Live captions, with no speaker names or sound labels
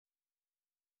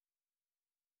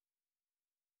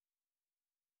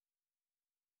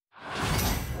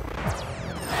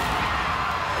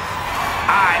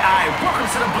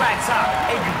to the blacktop.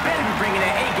 Hey, you better be bringing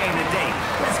that A game today.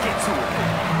 Let's get to it.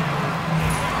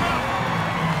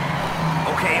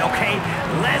 Okay,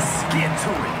 let's get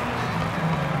to it.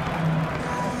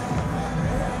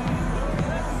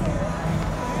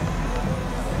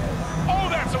 Oh,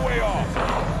 that's a way off.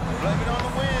 Blame it on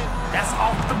the wind. That's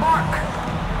off the mark.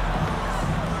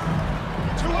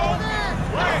 Too low.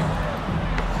 Right.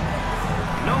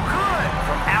 No good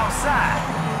from outside.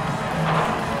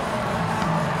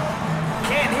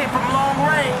 Can't hit from long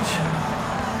range.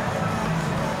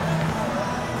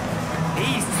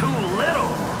 He's too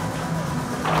little.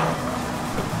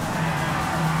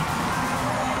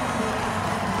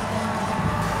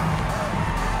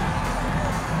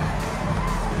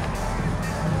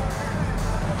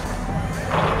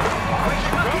 Quick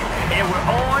bucket, and we're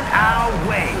on our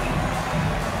way.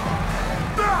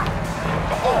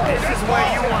 This is where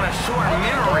you want a short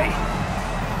memory.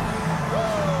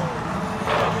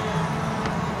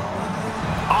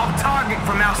 Off target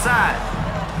from outside.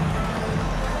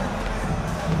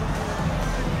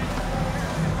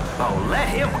 Oh, let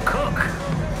him cook.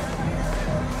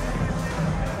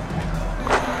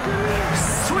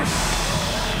 Swish.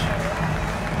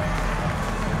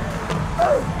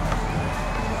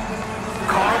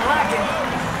 Caught him lacking.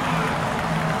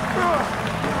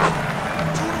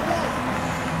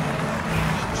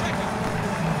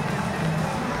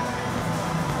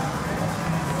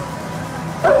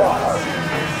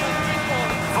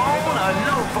 Phone or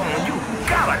no phone, you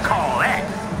gotta call that.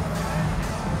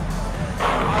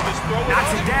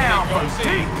 Knocks it down from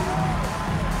deep.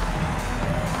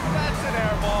 That's an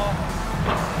air ball.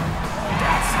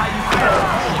 That's how you grab the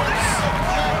boards.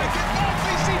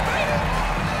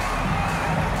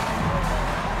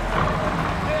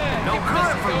 No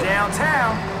good from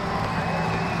downtown.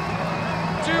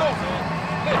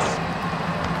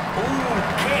 Ooh,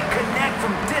 can't connect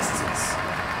from distance.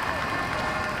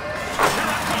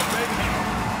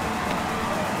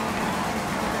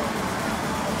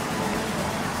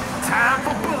 Time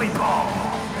for bully ball.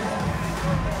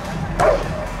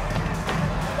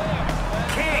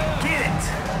 Can't get it.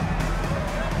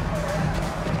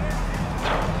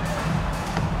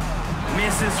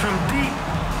 Misses from deep.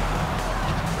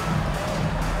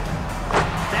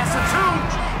 That's a two.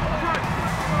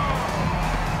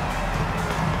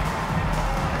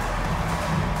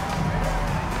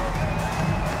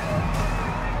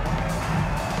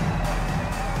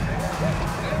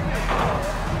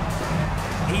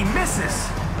 He misses.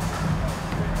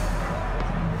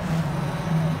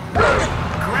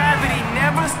 Gravity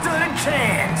never stood a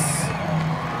chance.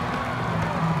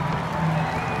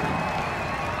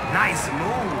 Nice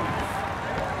move.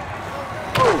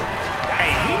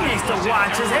 Hey, he needs to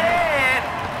watch his head.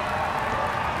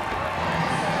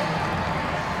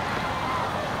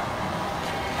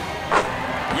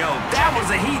 Yo, that was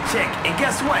a heat check. And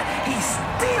guess what? He's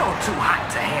still too hot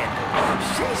to handle.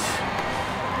 Sheesh.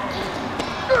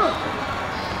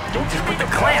 Just put the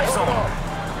clamps on.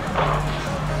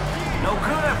 No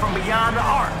good from beyond the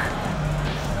arc.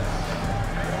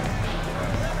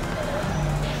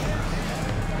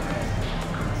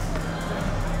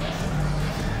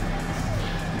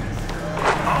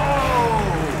 Oh!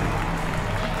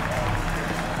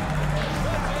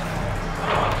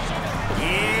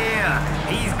 Yeah,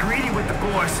 he's greedy with the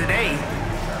boards today.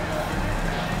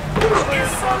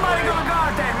 Is somebody gonna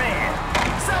guard that man?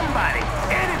 Somebody,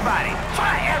 anybody,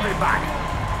 try everybody.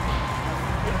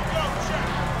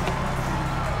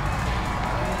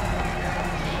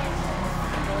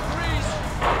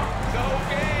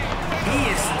 He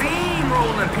is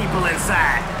steamrolling people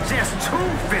inside, just too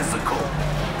physical.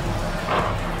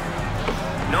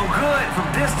 No good from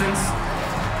distance.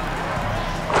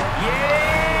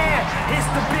 Yeah, it's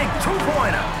the big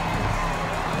two-pointer.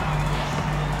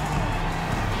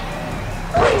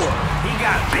 He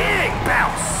got big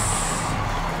bounce.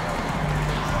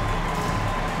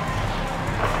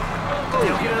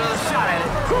 He'll get another shot at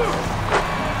it.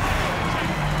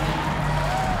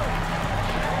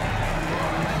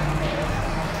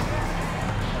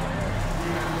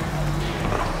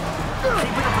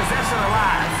 Keeping the possession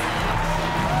alive.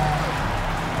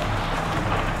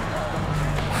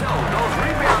 So, those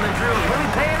rebounding drills really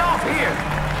paying off here.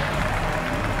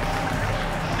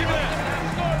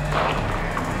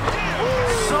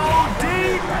 So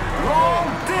deep, long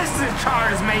distance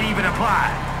charges may even apply.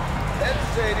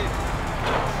 Hesitated.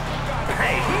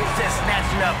 Hey, he's just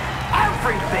snatching up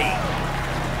everything.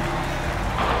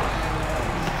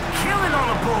 Killing on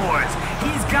the boards.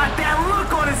 He's got that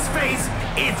look on his face.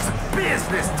 It's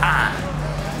business time.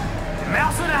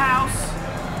 Mouse in the house.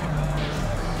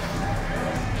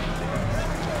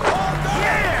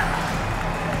 Yeah!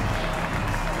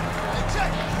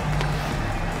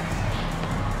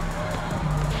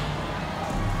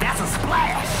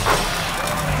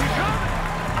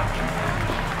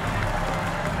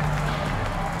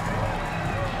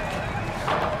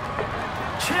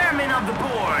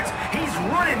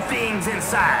 Thompson's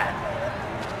inside.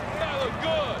 That look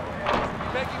good.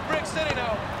 Making Brick City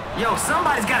now. Yo,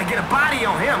 somebody's got to get a body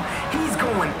on him. He's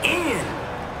going in.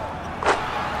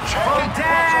 From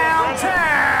downtown.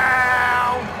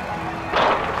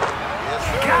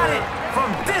 Got it from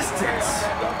distance.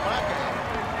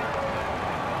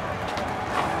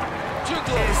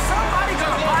 Is somebody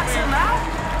going to box him out?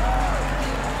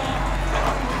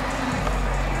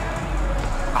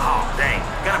 Oh, dang.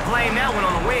 Gotta blame that one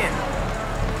on the win.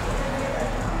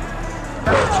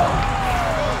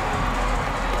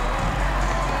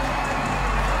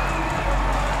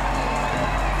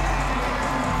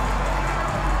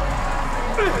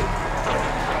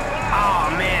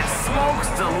 Oh, man. Smokes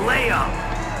the layup.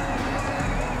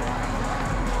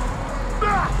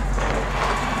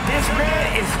 This man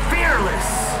is fearless.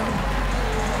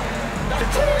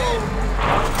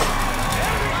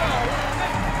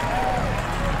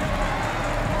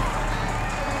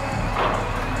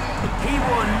 He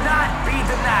will not be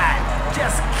denied.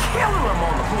 Just killing him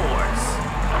on the boards.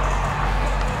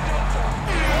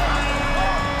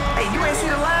 Hey, you ain't see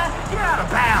the line? You're out of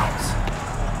bounds.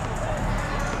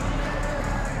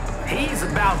 He's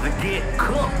about to get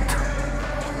cooked.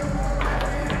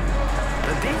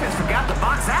 The defense forgot to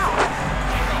box out.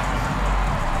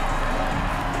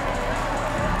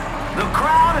 The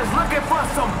crowd is looking for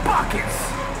some buckets.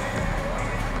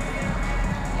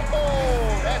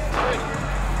 Oh, that's pretty.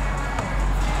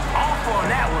 Off on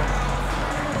that one.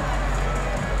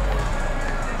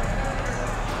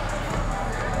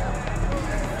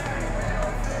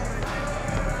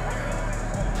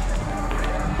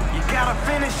 You gotta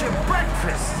finish your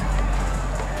breakfast.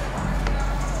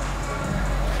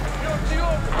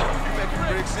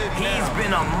 He's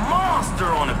been a monster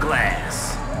on the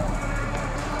glass.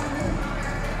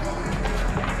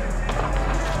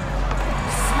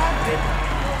 Smoked it.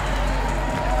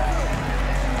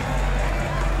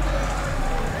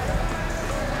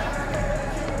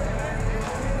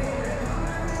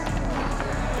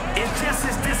 It's just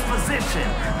his disposition,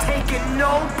 taking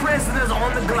no prisoners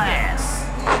on the glass.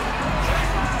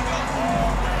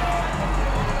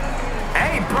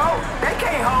 Hey, bro, they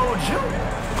can't hold you.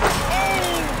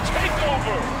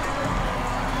 Takeover!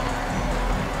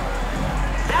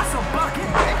 That's a bucket.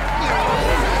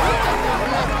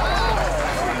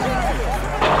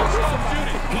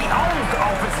 He owns the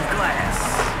offensive glass.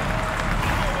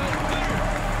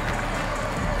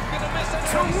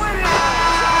 To win it